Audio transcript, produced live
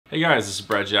Hey guys, this is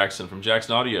Brad Jackson from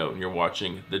Jackson Audio, and you're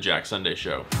watching The Jack Sunday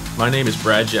Show. My name is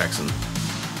Brad Jackson,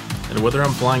 and whether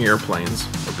I'm flying airplanes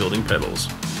or building pedals,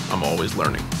 I'm always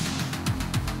learning.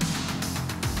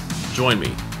 Join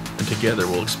me, and together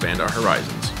we'll expand our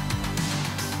horizons.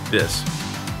 This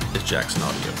is Jackson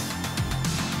Audio.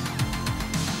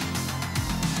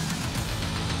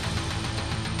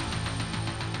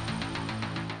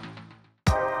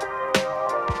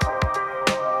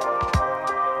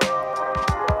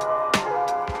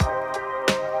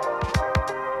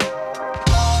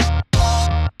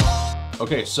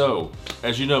 Okay, so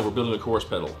as you know, we're building a chorus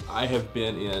pedal. I have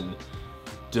been in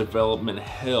development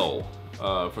hell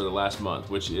for the last month,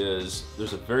 which is,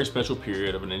 there's a very special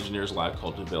period of an engineer's life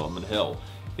called development hell.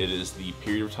 It is the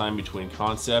period of time between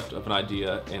concept of an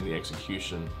idea and the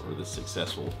execution, or the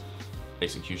successful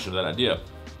execution of that idea.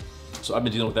 So I've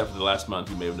been dealing with that for the last month.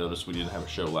 You may have noticed we didn't have a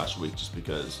show last week just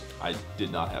because I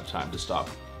did not have time to stop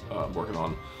working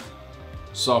on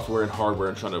software and hardware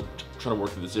and trying to work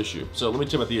through this issue. So let me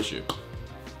tell you about the issue.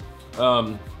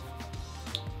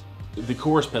 The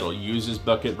chorus pedal uses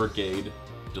Bucket Brigade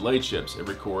delay chips.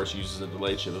 Every chorus uses a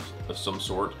delay chip of some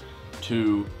sort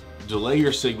to delay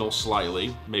your signal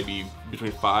slightly, maybe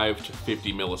between 5 to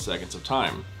 50 milliseconds of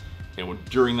time. And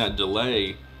during that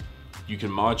delay, you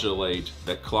can modulate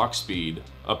that clock speed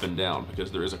up and down,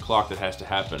 because there is a clock that has to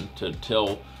happen to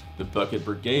tell the Bucket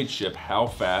Brigade chip how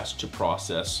fast to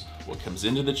process what comes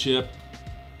into the chip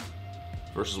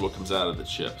versus what comes out of the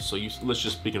chip. So let's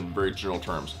just speak in very general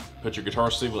terms. Put your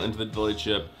guitar signal into the delay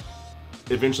chip.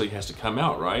 Eventually it has to come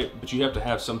out, right? But you have to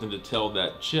have something to tell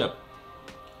that chip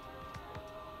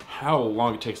how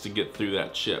long it takes to get through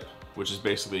that chip, which is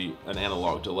basically an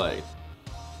analog delay.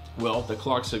 Well, the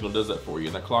clock signal does that for you.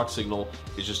 And the clock signal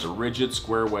is just a rigid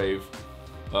square wave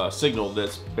signal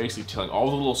that's basically telling all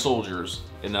the little soldiers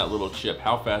in that little chip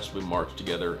how fast we march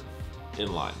together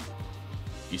in line.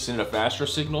 If you send a faster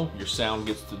signal, your sound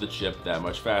gets to the chip that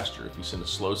much faster. If you send a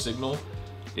slow signal,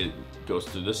 it goes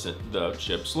through the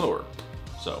chip slower.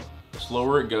 So the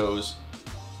slower it goes,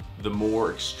 the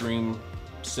more extreme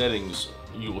settings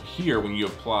you will hear when you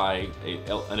apply an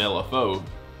LFO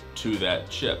to that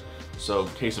chip. So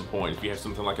case in point, if you have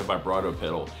something like a vibrato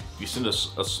pedal, if you send a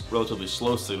relatively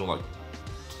slow signal like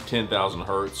 10,000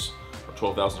 hertz or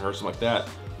 12,000 hertz, something like that,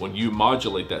 when you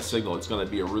modulate that signal, it's going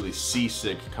to be a really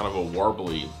seasick, kind of a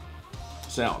warbly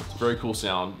sound. It's a very cool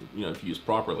sound, you know, if used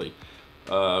properly.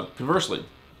 Conversely,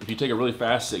 if you take a really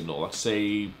fast signal, like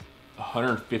say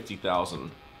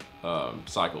 150,000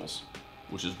 cycles,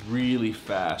 which is really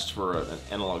fast for an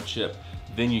analog chip,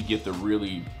 then you get the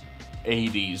really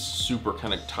 80s, super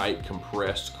kind of tight,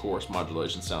 compressed chorus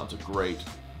modulation sound. It's a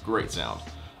great sound.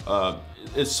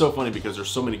 It's so funny because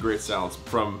there's so many great sounds,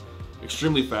 from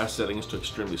extremely fast settings to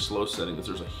extremely slow settings.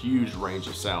 There's a huge range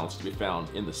of sounds to be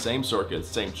found in the same circuit,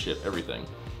 same chip, everything.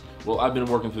 Well, I've been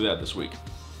working through that this week.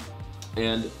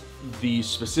 And the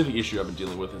specific issue I've been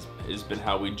dealing with has been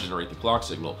how we generate the clock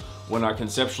signal. When I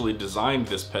conceptually designed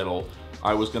this pedal,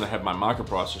 I was going to have my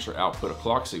microprocessor output a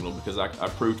clock signal because I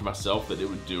proved to myself that it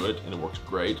would do it, and it works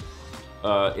great.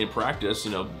 In practice, you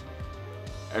know,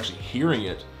 actually hearing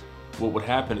it, what would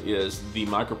happen is the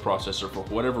microprocessor, for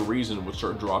whatever reason, would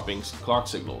start dropping clock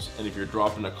signals. And if you're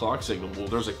dropping a clock signal, well,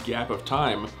 there's a gap of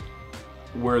time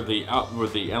where the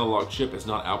analog chip is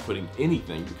not outputting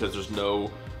anything, because there's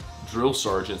no drill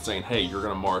sergeant saying, hey, you're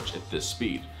going to march at this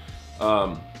speed.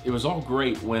 It was all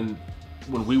great when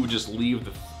we would just leave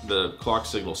the clock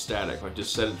signal static, like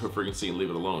just set it to a frequency and leave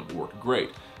it alone. It worked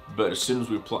great. But as soon as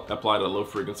we applied a low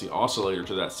frequency oscillator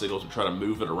to that signal to try to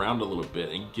move it around a little bit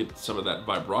and get some of that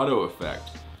vibrato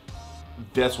effect,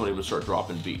 that's when it would start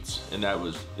dropping beats. And that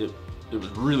was, it was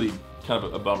really kind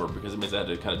of a bummer, because it means I had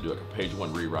to kind of do like a page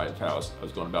one rewrite of how I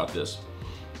was going about this.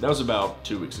 That was about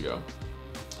 2 weeks ago.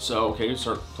 So, okay,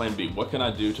 start plan B. What can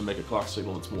I do to make a clock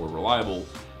signal that's more reliable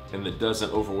and that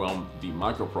doesn't overwhelm the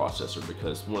microprocessor?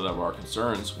 Because one of our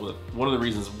concerns, one of the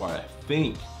reasons why I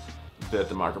think that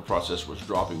the microprocessor was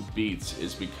dropping beats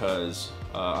is because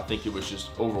I think it was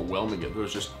just overwhelming it.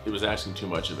 It was asking too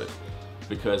much of it,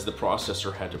 because the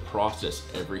processor had to process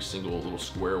every single little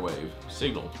square wave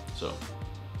signal. So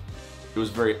it was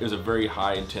a very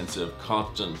high intensive,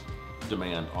 constant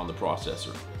demand on the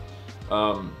processor.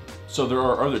 So there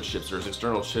are other chips. There's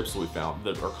external chips that we found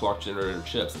that are clock generator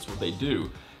chips. That's what they do.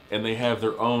 And they have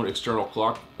their own external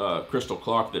clock, crystal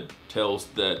clock, that tells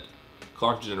that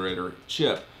clock generator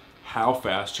chip how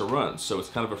fast to run. So it's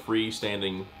kind of a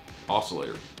freestanding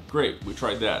oscillator. Great, we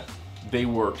tried that. They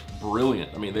worked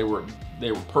brilliant. I mean, they were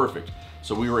perfect.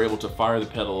 So we were able to fire the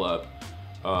pedal up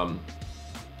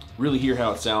really hear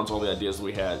how it sounds, all the ideas that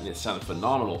we had, and it sounded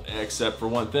phenomenal, except for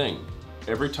one thing.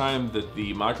 Every time that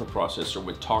the microprocessor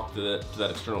would talk to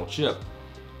that external chip,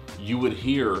 you would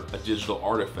hear a digital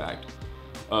artifact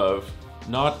of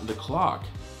not the clock,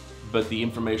 but the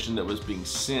information that was being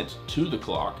sent to the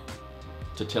clock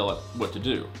to tell it what to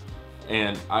do.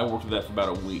 And I worked with that for about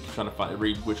a week, trying to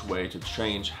read which way to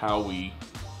change how we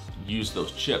use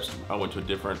those chips. I went to a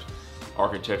different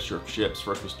architecture of chips.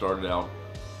 First we started out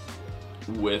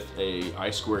with a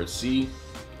I2C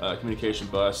communication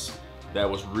bus that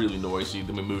was really noisy.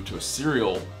 Then we moved to a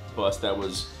serial bus that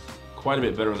was quite a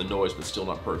bit better in the noise, but still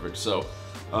not perfect. So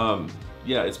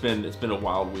yeah, it's been a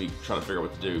wild week trying to figure out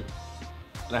what to do.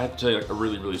 And I have to tell you a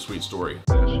really sweet story.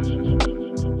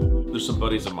 There's some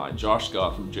buddies of mine, Josh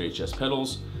Scott from JHS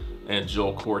Pedals and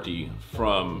Joel Corti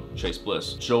from Chase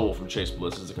Bliss. Joel from Chase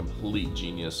Bliss is a complete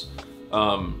genius.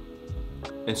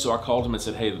 And so I called him and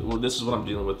said, hey, well, this is what I'm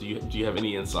dealing with. Do you have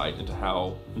any insight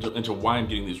into why I'm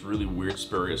getting these really weird,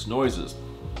 spurious noises?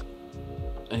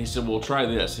 And he said, well, try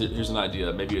this. Here's an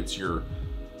idea. Maybe it's your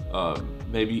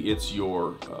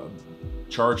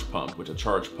charge pump, which a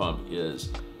charge pump is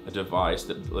a device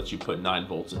that lets you put 9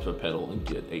 volts into a pedal and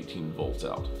get 18 volts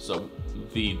out. So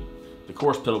the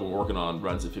course pedal we're working on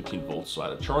runs at 15 volts, so I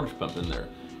had a charge pump in there.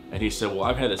 And he said, well,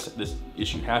 I've had this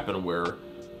issue happen where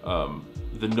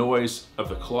the noise of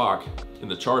the clock in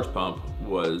the charge pump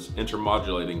was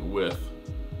intermodulating with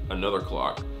another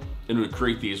clock, and it would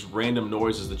create these random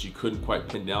noises that you couldn't quite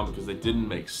pin down because they didn't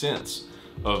make sense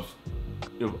of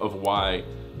why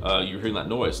you're hearing that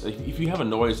noise. If you have a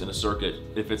noise in a circuit,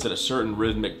 if it's at a certain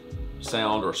rhythmic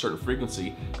sound or a certain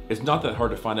frequency, it's not that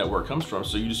hard to find out where it comes from.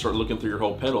 So you just start looking through your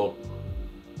whole pedal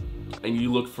and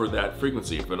you look for that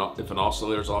frequency. If an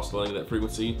oscillator is oscillating that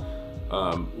frequency,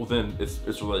 well then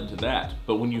it's related to that.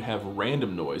 But when you have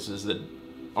random noises that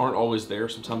aren't always there,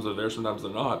 sometimes they're there, sometimes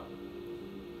they're not,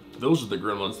 those are the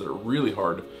gremlins that are really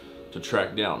hard to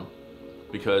track down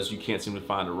because you can't seem to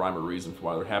find a rhyme or reason for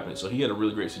why they're happening. So he had a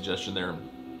really great suggestion there.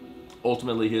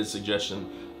 Ultimately, his suggestion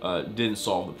didn't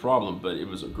solve the problem, but it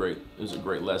was a great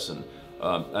lesson.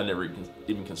 I never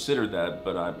even considered that,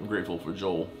 but I'm grateful for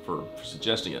Joel for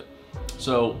suggesting it.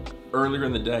 So earlier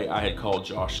in the day, I had called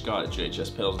Josh Scott at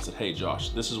JHS Pedals and said, hey Josh,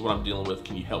 this is what I'm dealing with.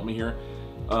 Can you help me here?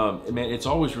 Man, it's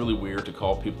always really weird to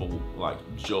call people like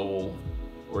Joel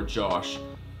or Josh,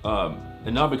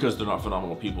 and not because they're not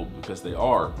phenomenal people, because they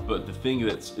are, but the thing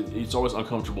it's always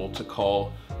uncomfortable to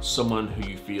call someone who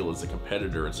you feel is a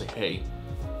competitor and say, hey,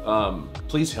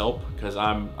 please help, because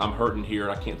I'm hurting here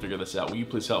and I can't figure this out. Will you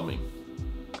please help me?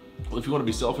 Well, if you want to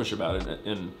be selfish about it,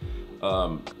 and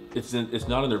it's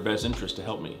not in their best interest to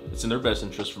help me. It's in their best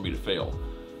interest for me to fail.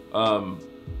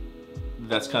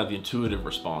 That's kind of the intuitive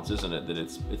response, isn't it? That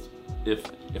it's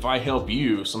if I help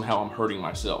you, somehow I'm hurting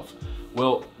myself.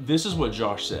 Well, this is what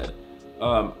Josh said.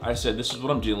 I said, this is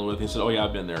what I'm dealing with. He said, oh yeah,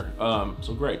 I've been there.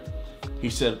 So great.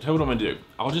 He said, tell me what I'm gonna do.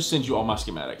 I'll just send you all my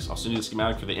schematics. I'll send you the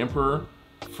schematic for the Emperor,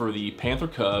 for the Panther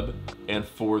Cub, and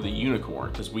for the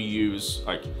Unicorn, because we use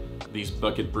like these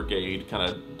bucket brigade kind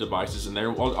of devices in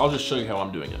there. I'll just show you how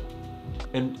I'm doing it.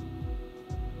 And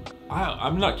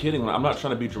I'm not kidding. I'm not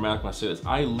trying to be dramatic when I say this.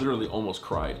 I literally almost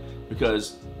cried,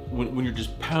 because when you're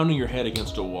just pounding your head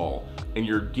against a wall and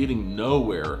you're getting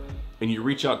nowhere, and you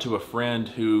reach out to a friend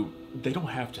who, they don't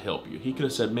have to help you. He could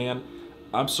have said, man,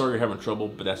 I'm sorry you're having trouble,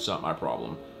 but that's not my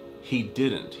problem. He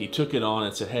didn't. He took it on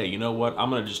and said, hey, you know what? I'm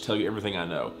gonna just tell you everything I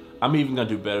know. I'm even gonna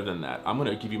do better than that. I'm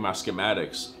gonna give you my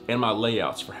schematics and my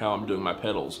layouts for how I'm doing my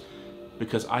pedals,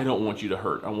 because I don't want you to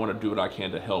hurt. I wanna do what I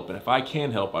can to help. And if I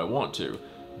can help, I want to.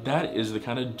 That is the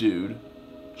kind of dude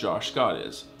Josh Scott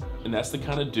is. And that's the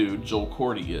kind of dude Joel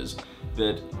Corti is,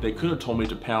 that they could have told me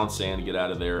to pound sand and get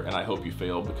out of there, and I hope you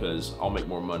fail because I'll make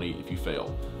more money if you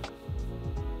fail.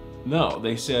 No,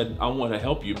 they said, I want to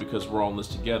help you because we're all in this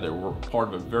together. We're part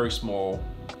of a very small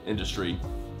industry.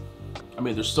 I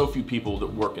mean, there's so few people that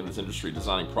work in this industry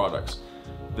designing products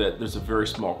that it's a very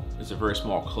small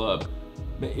club.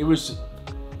 It was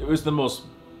the most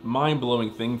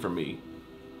mind-blowing thing for me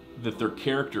that their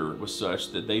character was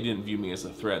such that they didn't view me as a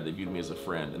threat, they viewed me as a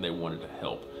friend, and they wanted to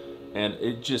help. And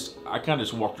I kind of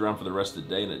just walked around for the rest of the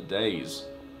day and a daze,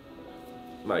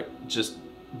 like just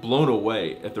blown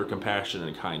away at their compassion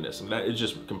and kindness. And it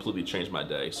just completely changed my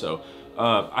day. So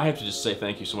I have to just say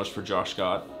thank you so much for Josh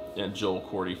Scott and Joel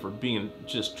Corti for being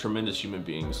just tremendous human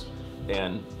beings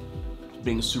and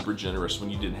being super generous when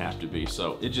you didn't have to be.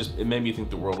 So it made me think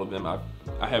the world of them.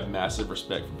 I have massive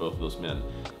respect for both of those men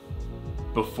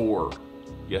before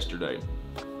yesterday,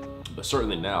 but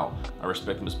certainly now I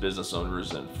respect them as business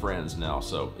owners and friends now.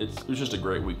 So it was just a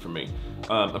great week for me.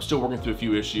 I'm still working through a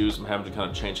few issues. I'm having to kind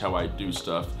of change how I do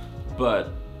stuff,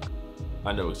 but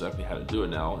I know exactly how to do it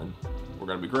now, and we're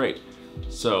gonna be great.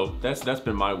 So that's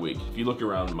been my week. If you look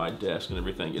around my desk and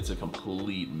everything, it's a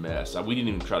complete mess. We didn't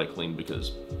even try to clean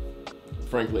because,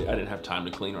 frankly, I didn't have time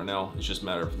to clean right now. It's just a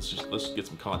matter of let's get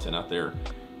some content out there,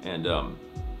 and I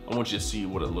want you to see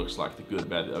what it looks like, the good,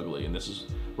 bad, the ugly. And this is,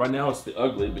 right now it's the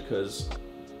ugly because,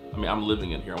 I mean, I'm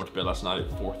living in here. I went to bed last night at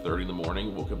 4:30 in the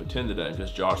morning, woke up at 10 today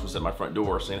because Josh was at my front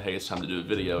door saying, hey, it's time to do a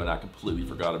video, and I completely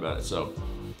forgot about it. So,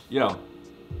 yeah.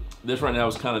 This right now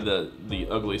is kind of the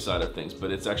ugly side of things, but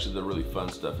it's actually the really fun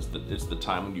stuff. It's the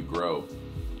time when you grow.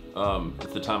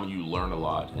 It's the time when you learn a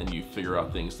lot and you figure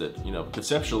out things that, you know,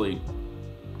 conceptually,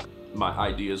 my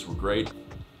ideas were great.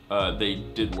 They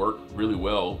did work really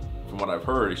well from what I've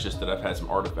heard. It's just that I've had some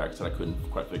artifacts that I couldn't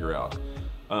quite figure out.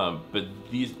 But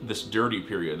this dirty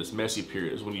period, this messy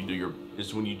period, is when you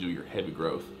do your heavy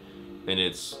growth, and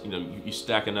it's, you know, you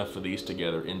stack enough of these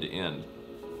together end to end.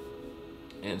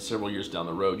 And several years down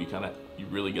the road, you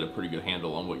really get a pretty good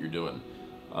handle on what you're doing.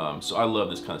 So I love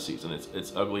this kind of season.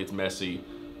 It's ugly, it's messy,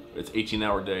 it's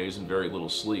 18-hour days and very little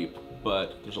sleep,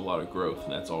 but there's a lot of growth,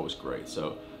 and that's always great.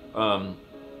 So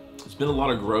it's been a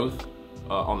lot of growth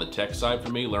on the tech side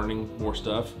for me, learning more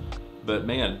stuff. But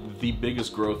man, the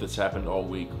biggest growth that's happened all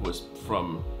week was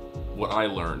from what I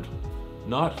learned,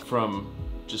 not from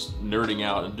just nerding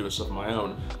out and doing stuff on my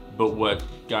own, but what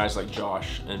guys like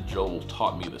Josh and Joel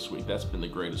taught me this week. That's been the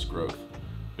greatest growth,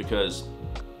 because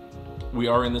we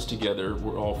are in this together.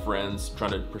 We're all friends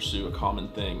trying to pursue a common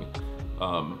thing.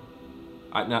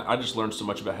 I just learned so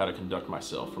much about how to conduct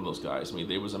myself from those guys. I mean,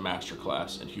 it was a master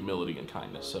class in humility and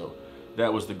kindness. So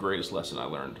that was the greatest lesson I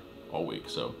learned all week.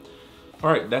 So, all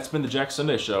right, that's been the Jack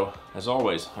Sunday Show. As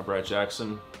always, I'm Brad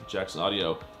Jackson, Jackson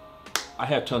Audio. I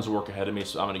have tons of work ahead of me,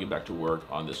 so I'm gonna get back to work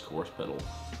on this chorus pedal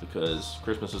because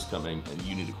Christmas is coming and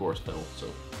you need a chorus pedal. So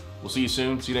we'll see you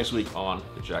soon. See you next week on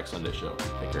the Jack Sunday Show.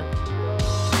 Take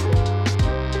care.